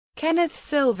Kenneth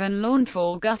Sylvan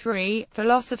Launfal Guthrie,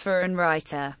 philosopher and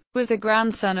writer, was a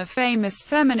grandson of famous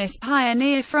feminist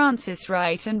pioneer Frances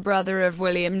Wright and brother of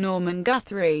William Norman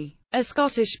Guthrie, a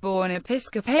Scottish-born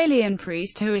Episcopalian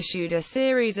priest who issued a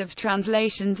series of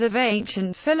translations of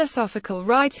ancient philosophical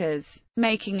writers,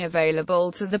 making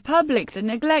available to the public the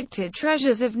neglected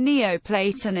treasures of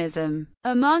Neo-platonism.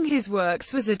 Among his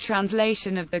works was a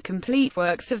translation of the complete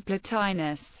works of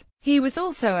Plotinus. He was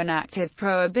also an active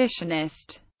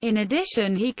prohibitionist. In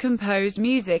addition, he composed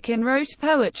music and wrote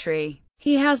poetry.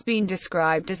 He has been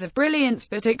described as a brilliant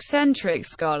but eccentric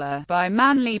scholar by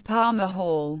Manly Palmer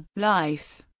Hall.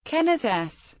 Life. Kenneth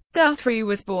S. Guthrie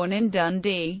was born in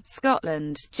Dundee,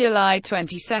 Scotland, July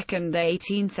 22,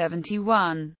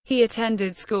 1871. He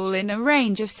attended school in a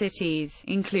range of cities,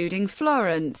 including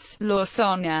Florence,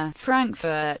 Lausanne,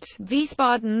 Frankfurt,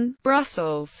 Wiesbaden,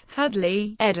 Brussels,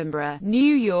 Hadley, Edinburgh,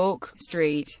 New York,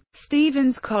 St.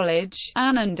 Stephen's College,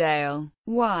 Annandale.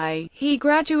 He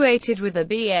graduated with a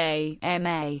B.A.,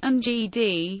 M.A., and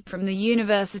G.D. from the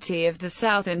University of the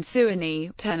South in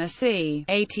Sewanee, Tennessee,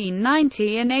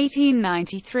 1890 and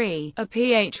 1893, a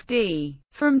Ph.D.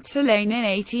 from Tulane in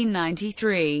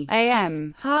 1893,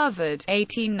 A.M., Harvard,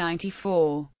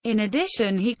 1894. In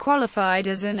addition, he qualified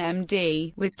as an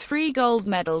M.D., with 3 gold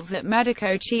medals at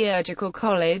Medico-Chirurgical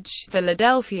College,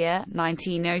 Philadelphia,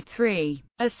 1903.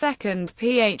 A second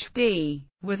Ph.D.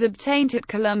 was obtained at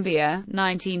Columbia,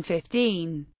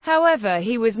 1915. However,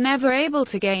 he was never able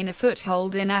to gain a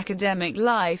foothold in academic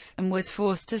life, and was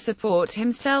forced to support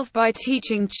himself by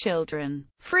teaching children,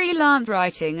 freelance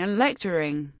writing and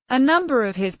lecturing. A number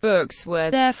of his books were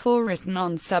therefore written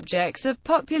on subjects of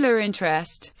popular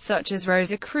interest, such as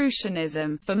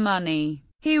Rosicrucianism, for money.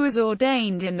 He was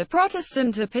ordained in the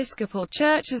Protestant Episcopal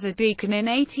Church as a deacon in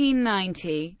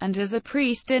 1890, and as a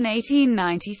priest in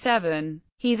 1897.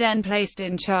 He then placed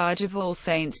in charge of All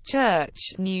Saints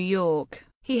Church, New York.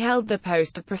 He held the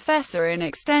post of professor in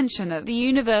extension at the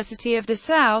University of the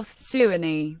South,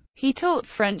 Sewanee. He taught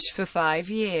French for 5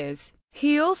 years.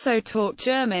 He also taught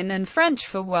German and French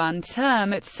for 1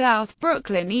 term at South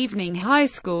Brooklyn Evening High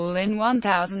School in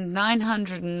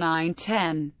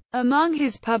 1909-10. Among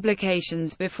his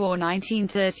publications before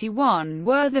 1931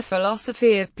 were The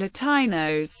Philosophy of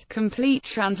Plotinus, Complete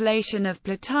Translation of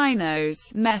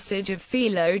Plotinus, Message of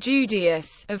Philo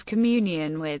Judaeus, of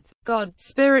Communion with God,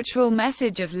 Spiritual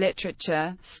Message of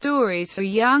Literature, Stories for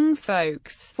Young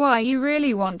Folks, Why You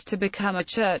Really Want to Become a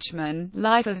Churchman,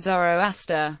 Life of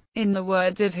Zoroaster. In the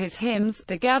words of his hymns,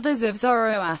 The Gathers of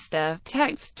Zoroaster,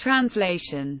 text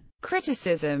translation.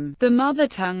 Criticism, the mother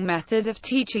tongue method of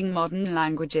teaching modern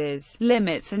languages,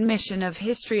 limits and mission of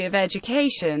history of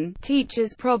education,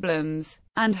 teachers' problems,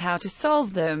 and how to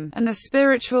solve them, and the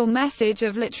spiritual message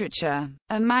of literature.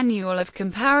 A manual of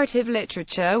comparative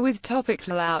literature with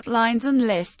topical outlines and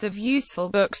lists of useful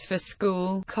books for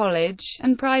school, college,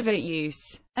 and private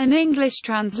use. An English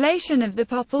translation of the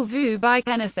Popol Vuh by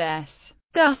Kenneth S.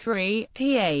 Guthrie,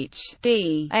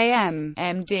 Ph.D., A.M.,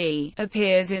 M.D.,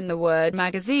 appears in the Word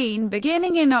magazine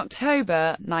beginning in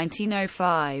October,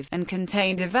 1905, and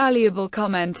contained a valuable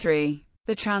commentary.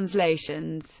 The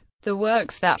translations. The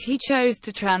works that he chose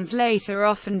to translate are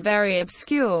often very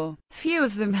obscure. Few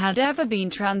of them had ever been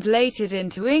translated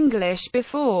into English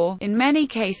before. In many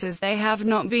cases they have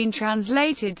not been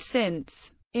translated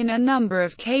since. In a number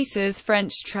of cases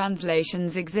French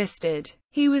translations existed.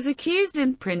 He was accused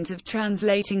in print of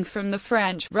translating from the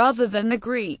French, rather than the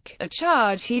Greek, a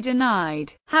charge he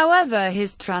denied. However,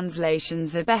 his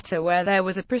translations are better where there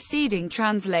was a preceding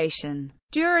translation.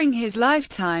 During his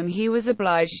lifetime he was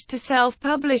obliged to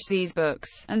self-publish these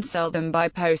books, and sell them by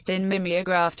post in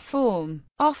mimeographed form,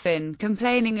 often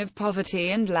complaining of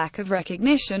poverty and lack of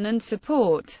recognition and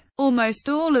support. Almost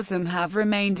all of them have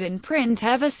remained in print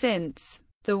ever since.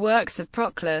 The works of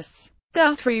Proclus.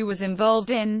 Guthrie was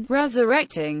involved in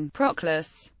resurrecting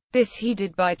Proclus. This he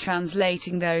did by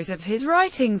translating those of his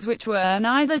writings which were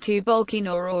neither too bulky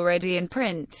nor already in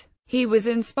print. He was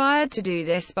inspired to do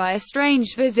this by a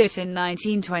strange visit in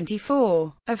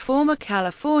 1924. A former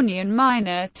Californian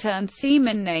miner turned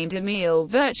seaman named Emil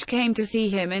Virch came to see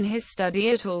him in his study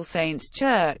at All Saints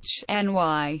Church,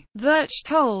 NY. Virch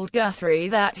told Guthrie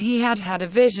that he had had a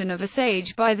vision of a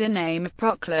sage by the name of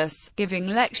Proclus, giving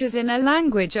lectures in a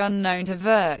language unknown to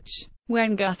Virch.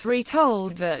 When Guthrie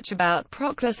told Virch about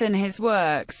Proclus and his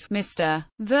works, Mr.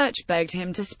 Virch begged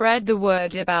him to spread the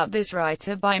word about this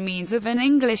writer by means of an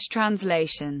English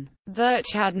translation.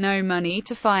 Virch had no money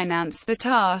to finance the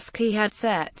task he had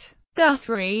set.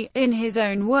 Guthrie, in his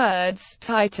own words,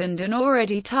 tightened an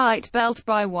already tight belt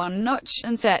by 1 notch,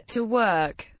 and set to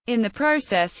work. In the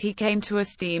process he came to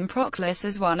esteem Proclus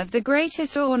as one of the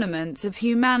greatest ornaments of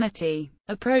humanity,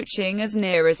 approaching as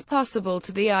near as possible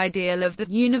to the ideal of the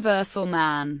universal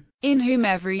man, in whom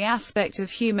every aspect of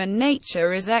human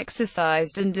nature is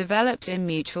exercised and developed in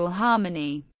mutual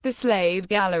harmony. The slave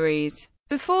galleries.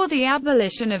 Before the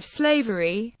abolition of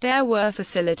slavery, there were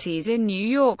facilities in New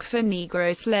York for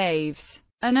Negro slaves.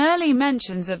 An early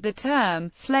mentions of the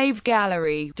term slave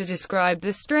gallery to describe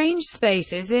the strange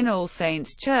spaces in All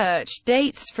Saints Church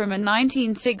dates from a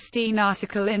 1916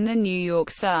 article in the New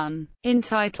York Sun,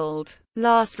 entitled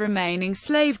Last Remaining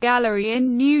Slave Gallery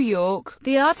in New York.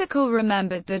 The article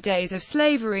remembered the days of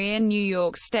slavery in New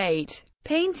York State,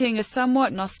 painting a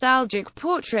somewhat nostalgic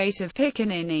portrait of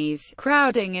pickaninnies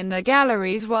crowding in the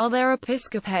galleries while their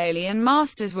Episcopalian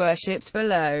masters worshipped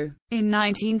below. In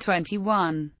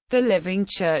 1921, the Living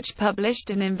Church published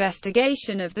an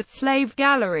investigation of the slave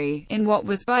gallery, in what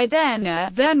was by then a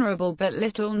venerable but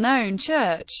little-known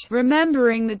church,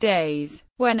 remembering the days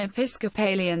when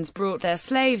Episcopalians brought their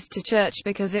slaves to church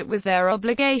because it was their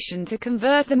obligation to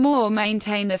convert them or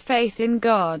maintain their faith in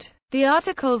God. The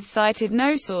articles cited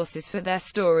no sources for their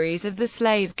stories of the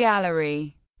slave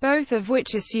gallery, both of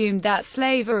which assumed that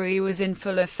slavery was in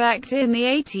full effect in the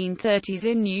 1830s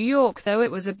in New York, though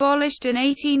it was abolished in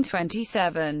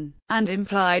 1827, and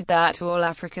implied that all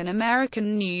African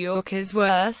American New Yorkers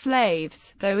were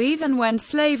slaves, though even when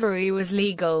slavery was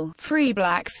legal, free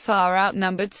blacks far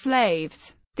outnumbered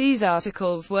slaves. These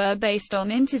articles were based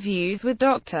on interviews with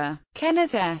Dr.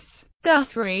 Kenneth S.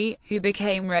 Guthrie, who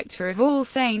became rector of All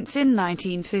Saints in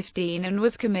 1915 and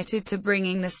was committed to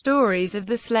bringing the stories of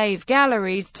the slave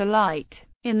galleries to light.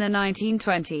 In the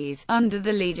 1920s, under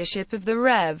the leadership of the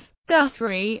Rev.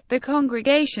 Guthrie, the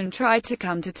congregation tried to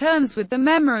come to terms with the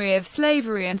memory of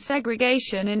slavery and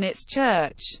segregation in its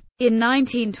church. In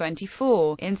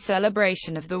 1924, in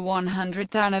celebration of the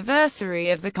 100th anniversary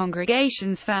of the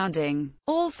congregation's founding,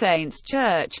 All Saints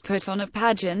Church put on a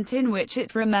pageant in which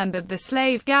it remembered the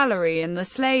slave gallery and the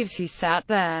slaves who sat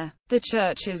there. The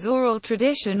church's oral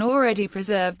tradition already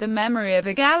preserved the memory of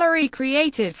a gallery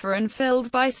created for and filled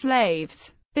by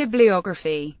slaves.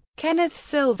 Bibliography. Kenneth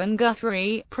Sylvan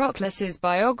Guthrie, Proclus's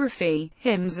biography,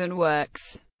 Hymns and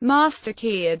Works. Master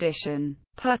Key Edition.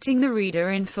 Putting the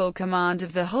reader in full command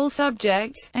of the whole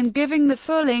subject, and giving the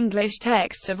full English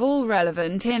text of all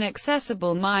relevant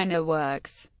inaccessible minor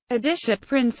works. Edition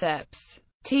Princeps.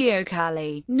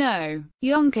 Teocalli. No.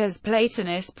 Yonkers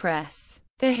Plotinus Press.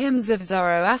 The hymns of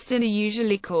Zoroaster are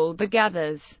usually called the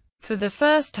Gathers, for the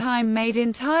first time made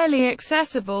entirely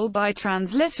accessible by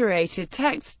transliterated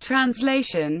text,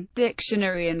 translation,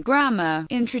 dictionary and grammar,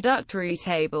 introductory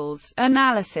tables,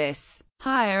 analysis,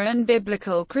 higher and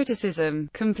biblical criticism,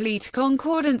 complete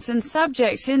concordance and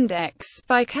subject index,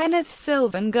 by Kenneth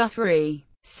Sylvan Guthrie.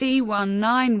 C.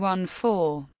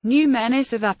 1914.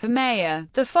 Numenis of Apamea,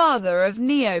 the father of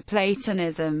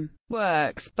Neo-platonism.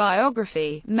 Works,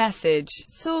 biography, message,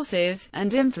 sources,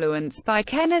 and influence by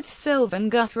Kenneth Sylvan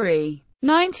Guthrie.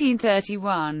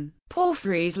 1931.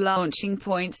 Porphyry's Launching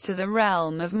Points to the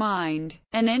Realm of Mind.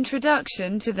 An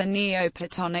Introduction to the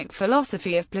Neoplatonic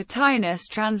Philosophy of Plotinus,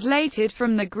 translated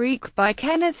from the Greek by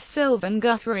Kenneth Sylvan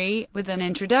Guthrie, with an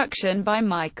introduction by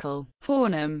Michael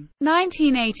Hornum.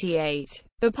 1988.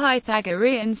 The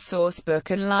Pythagorean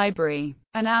Sourcebook and Library.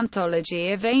 An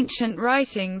anthology of ancient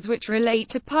writings which relate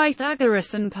to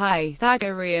Pythagoras and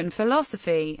Pythagorean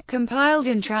philosophy, compiled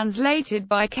and translated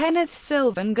by Kenneth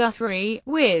Sylvan Guthrie,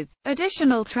 with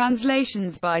additional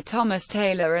translations by Thomas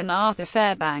Taylor and Arthur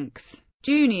Fairbanks,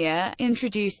 Jr.,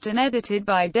 introduced and edited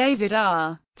by David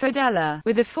R. Fidella,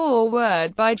 with a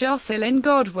foreword by Jocelyn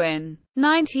Godwin.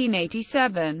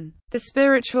 1987. The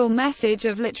Spiritual Message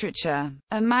of Literature.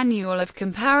 A manual of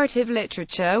comparative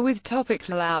literature with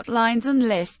topical outlines and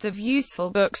lists of useful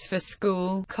books for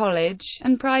school, college,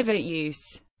 and private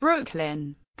use.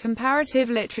 Brooklyn. Comparative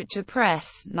Literature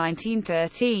Press,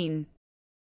 1913.